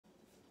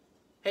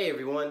Hey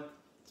everyone,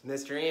 it's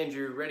Mr.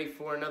 Andrew, ready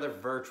for another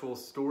virtual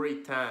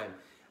story time.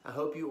 I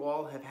hope you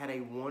all have had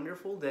a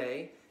wonderful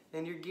day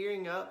and you're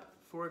gearing up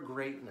for a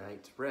great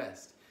night's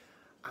rest.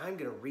 I'm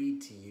going to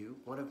read to you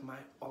one of my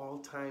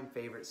all-time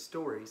favorite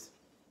stories,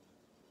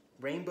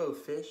 Rainbow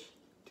Fish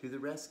to the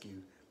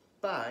Rescue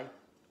by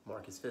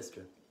Marcus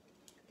Pfister.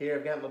 Here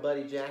I've got my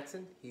buddy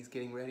Jackson. He's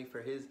getting ready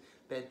for his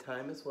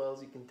bedtime as well.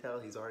 As you can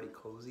tell, he's already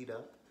cozied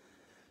up.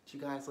 But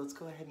you guys, let's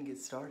go ahead and get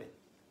started.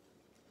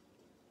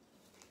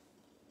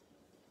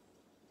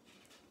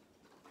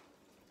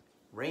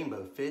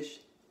 Rainbow Fish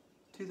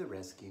to the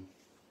Rescue.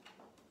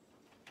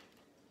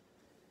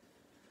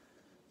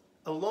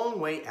 A long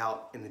way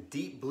out in the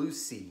deep blue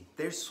sea,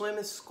 there swam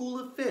a school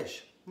of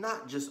fish,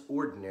 not just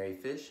ordinary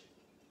fish.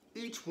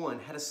 Each one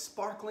had a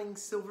sparkling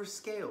silver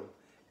scale.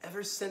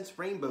 Ever since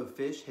Rainbow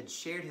Fish had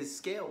shared his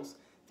scales,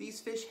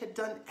 these fish had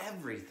done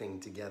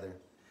everything together.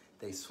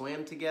 They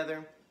swam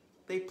together,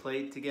 they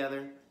played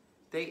together,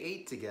 they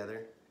ate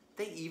together,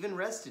 they even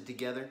rested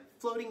together,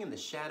 floating in the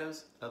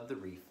shadows of the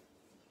reef.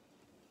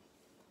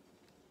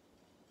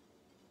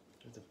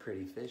 Those are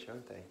pretty fish,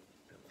 aren't they?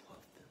 I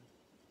love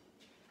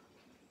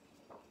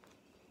them.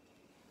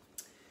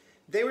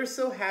 They were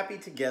so happy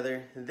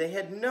together, they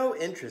had no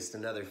interest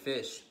in other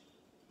fish.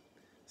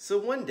 So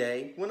one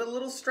day, when a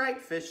little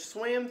striped fish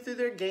swam through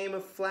their game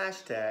of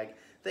flash tag,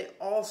 they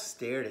all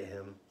stared at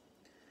him.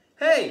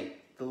 "Hey,"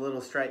 the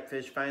little striped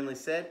fish finally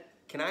said,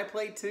 "can I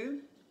play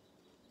too?"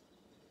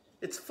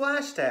 "It's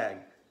flash tag,"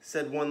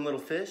 said one little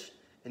fish,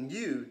 "and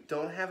you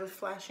don't have a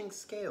flashing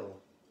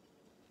scale."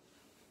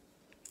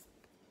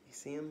 You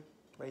see him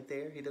right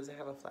there? He doesn't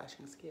have a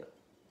flashing scale.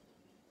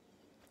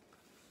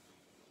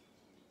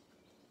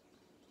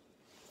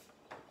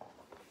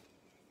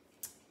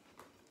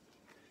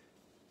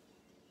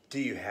 "Do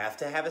you have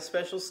to have a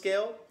special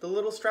scale?" the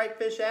little striped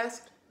fish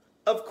asked.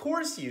 "Of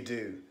course you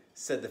do,"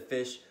 said the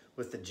fish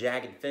with the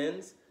jagged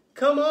fins.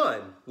 "Come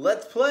on,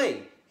 let's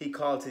play," he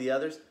called to the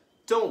others.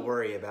 "Don't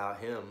worry about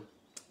him."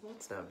 Well,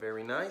 that's not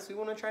very nice. We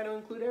want to try to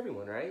include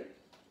everyone, right?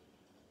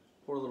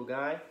 Poor little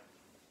guy.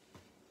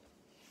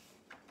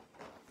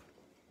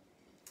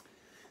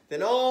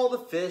 Then all the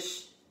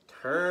fish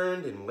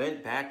turned and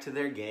went back to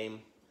their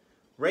game.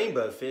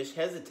 Rainbow Fish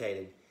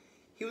hesitated.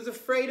 He was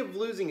afraid of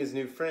losing his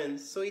new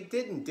friends, so he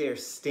didn't dare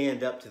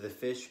stand up to the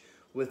fish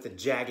with the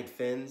jagged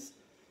fins.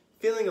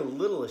 Feeling a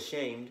little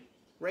ashamed,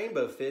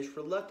 Rainbow Fish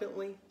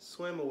reluctantly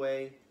swam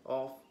away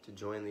off to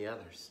join the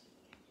others.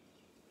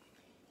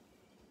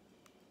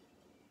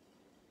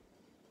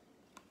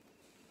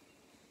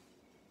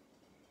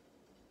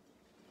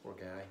 Poor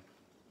guy.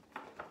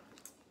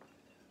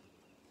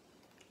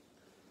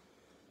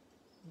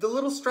 The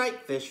little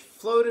striped fish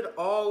floated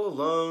all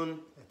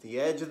alone at the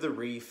edge of the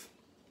reef.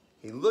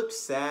 He looked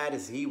sad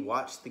as he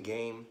watched the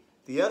game.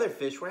 The other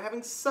fish were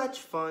having such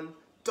fun,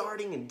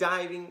 darting and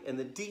diving in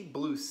the deep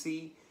blue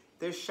sea,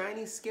 their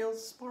shiny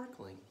scales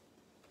sparkling.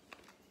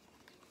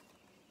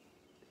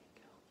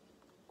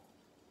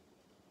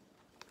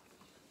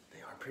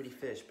 They are pretty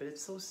fish, but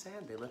it's so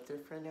sad they left their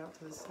friend out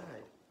to the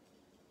side.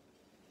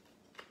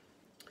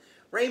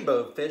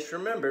 Rainbow Fish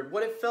remembered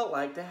what it felt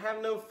like to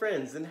have no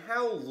friends and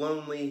how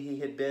lonely he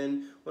had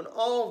been when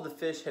all the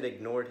fish had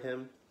ignored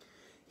him.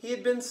 He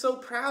had been so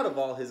proud of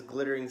all his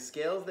glittering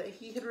scales that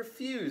he had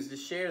refused to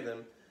share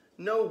them.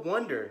 No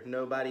wonder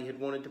nobody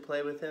had wanted to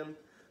play with him.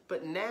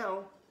 But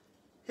now,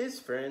 his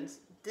friends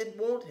did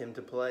want him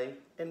to play,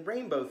 and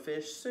Rainbow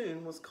Fish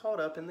soon was caught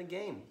up in the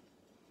game.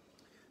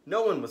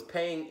 No one was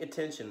paying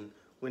attention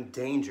when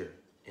danger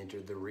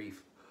entered the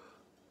reef.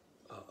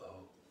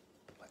 Uh-oh,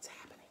 what's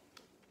happening?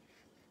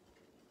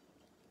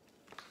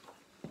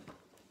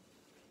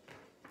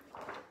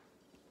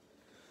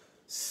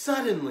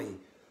 Suddenly,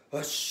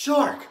 a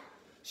shark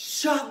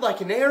shot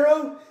like an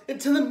arrow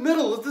into the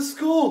middle of the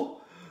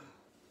school.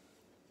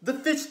 The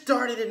fish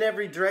darted in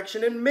every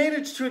direction and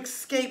managed to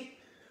escape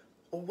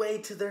away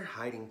to their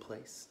hiding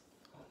place.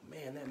 Oh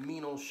man, that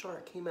mean old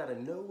shark came out of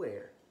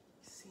nowhere.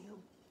 You see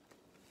him?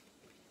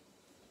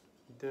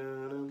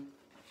 Dun-dun.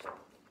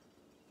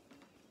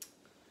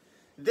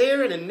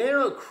 There, in a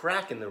narrow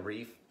crack in the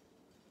reef,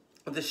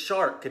 the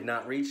shark could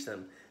not reach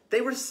them.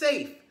 They were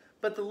safe,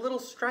 but the little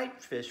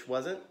striped fish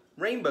wasn't.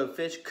 Rainbow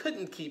Fish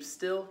couldn't keep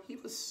still. He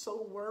was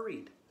so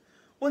worried.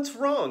 "What's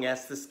wrong?"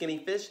 asked the skinny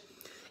fish.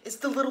 "It's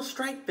the little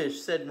striped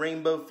fish," said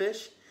Rainbow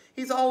Fish.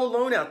 "He's all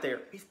alone out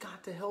there. We've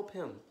got to help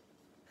him."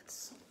 That's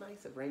so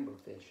nice of Rainbow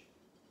Fish.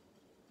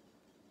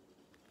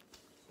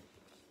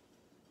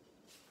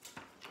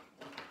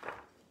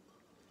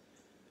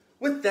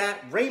 With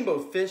that, Rainbow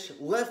Fish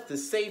left the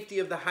safety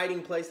of the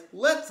hiding place.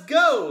 "Let's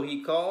go,"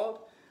 he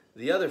called.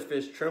 The other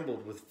fish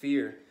trembled with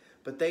fear,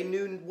 but they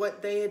knew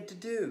what they had to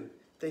do.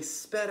 They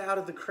sped out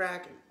of the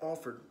crack and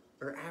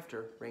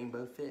after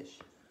Rainbow Fish.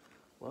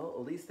 Well,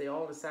 at least they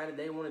all decided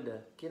they wanted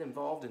to get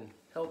involved and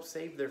help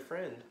save their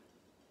friend.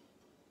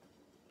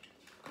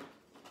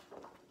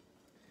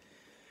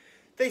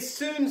 They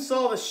soon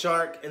saw the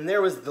shark, and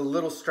there was the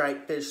little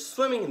striped fish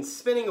swimming and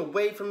spinning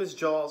away from his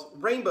jaws.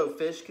 Rainbow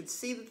Fish could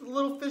see that the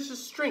little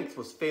fish's strength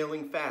was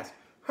failing fast.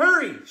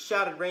 "Hurry!"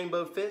 shouted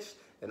Rainbow Fish,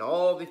 and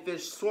all the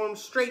fish swarmed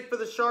straight for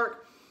the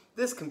shark.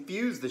 This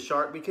confused the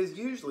shark because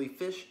usually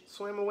fish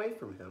swam away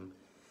from him.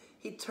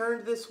 He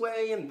turned this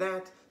way and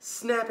that,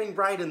 snapping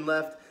right and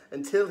left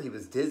until he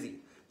was dizzy.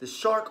 The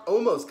shark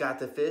almost got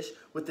the fish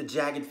with the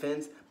jagged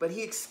fins, but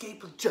he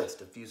escaped with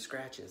just a few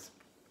scratches.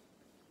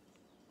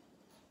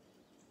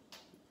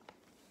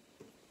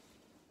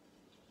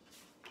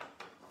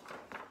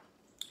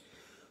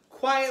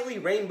 Quietly,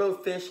 Rainbow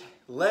Fish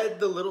led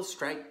the little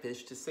striped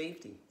fish to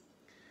safety.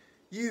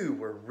 "You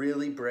were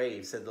really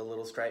brave," said the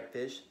little striped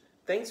fish.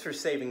 "Thanks for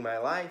saving my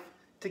life."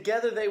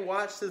 Together they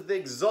watched as the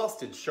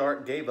exhausted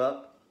shark gave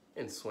up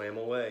and swam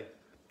away.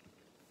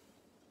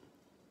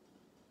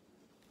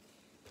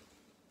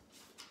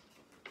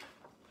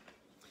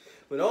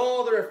 When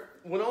all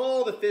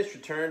the fish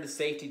returned to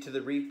safety to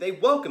the reef, they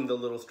welcomed the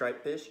little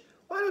striped fish.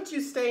 "Why don't you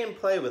stay and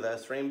play with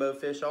us?" Rainbow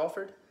Fish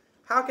offered.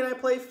 "How can I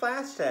play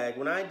flash tag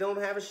when I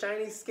don't have a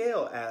shiny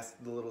scale?"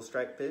 asked the little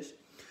striped fish.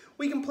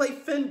 "We can play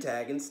fin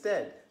tag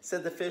instead,"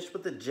 said the fish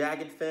with the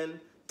jagged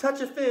fin. "Touch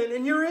a fin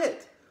and you're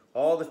it."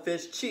 All the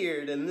fish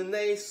cheered, and then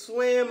they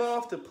swam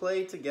off to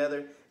play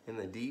together in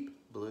the deep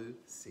blue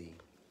sea.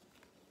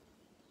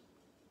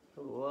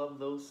 I love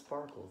those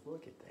sparkles.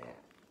 Look at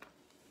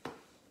that.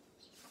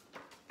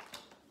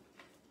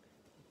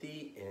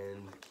 The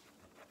end.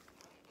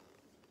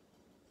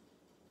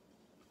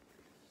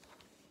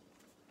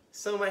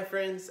 So my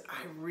friends,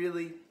 I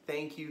really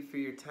thank you for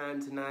your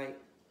time tonight.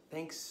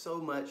 Thanks so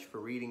much for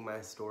reading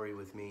my story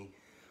with me.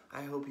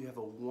 I hope you have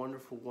a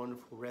wonderful,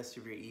 wonderful rest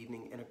of your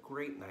evening and a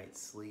great night's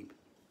sleep.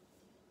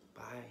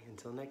 Bye,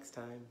 until next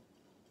time.